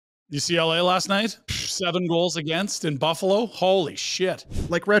You see LA last night? 7 goals against in Buffalo. Holy shit.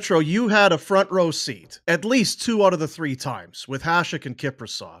 Like Retro, you had a front row seat at least 2 out of the 3 times with Hasek and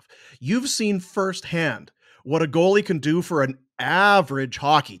Kiprasov. You've seen firsthand what a goalie can do for an average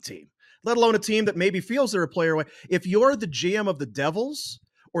hockey team, let alone a team that maybe feels they're a player away. If you're the GM of the Devils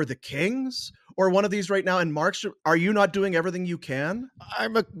or the Kings or one of these right now, and Markstrom, are you not doing everything you can?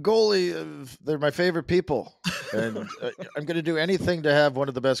 I'm a goalie. They're my favorite people. And I'm going to do anything to have one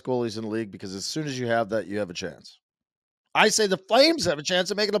of the best goalies in the league, because as soon as you have that, you have a chance. I say the Flames have a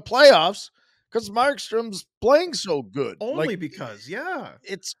chance of making the playoffs because Markstrom's playing so good. Only because, yeah.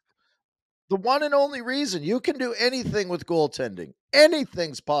 It's the one and only reason. You can do anything with goaltending.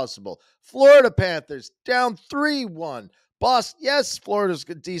 Anything's possible. Florida Panthers down 3-1. Boston, yes, Florida's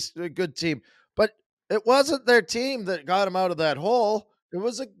a good team, but it wasn't their team that got them out of that hole. It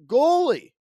was a goalie.